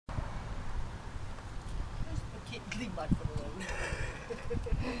Leave my foot alone.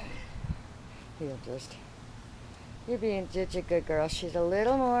 You're being such a good girl. She's a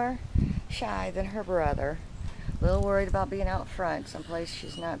little more shy than her brother. A little worried about being out front, someplace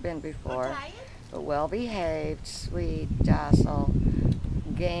she's not been before. But well behaved, sweet, docile,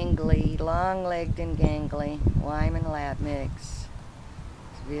 gangly, long-legged and gangly, Weim and Lab mix.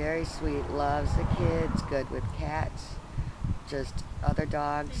 It's very sweet, loves the kids, good with cats, just other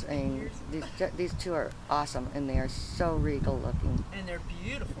dogs. I mean, these two are awesome, and they are so regal looking. And they're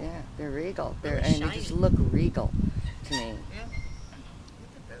beautiful. Yeah, they're regal. Really And shiny. they just look regal to me. Yeah.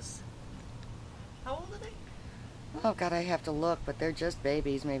 Look at this. How old are they? Oh God, I have to look, but they're just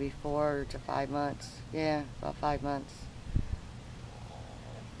babies, maybe 4 to 5 months. Yeah, about 5 months.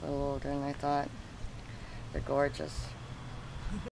 A little older than I thought. They're gorgeous.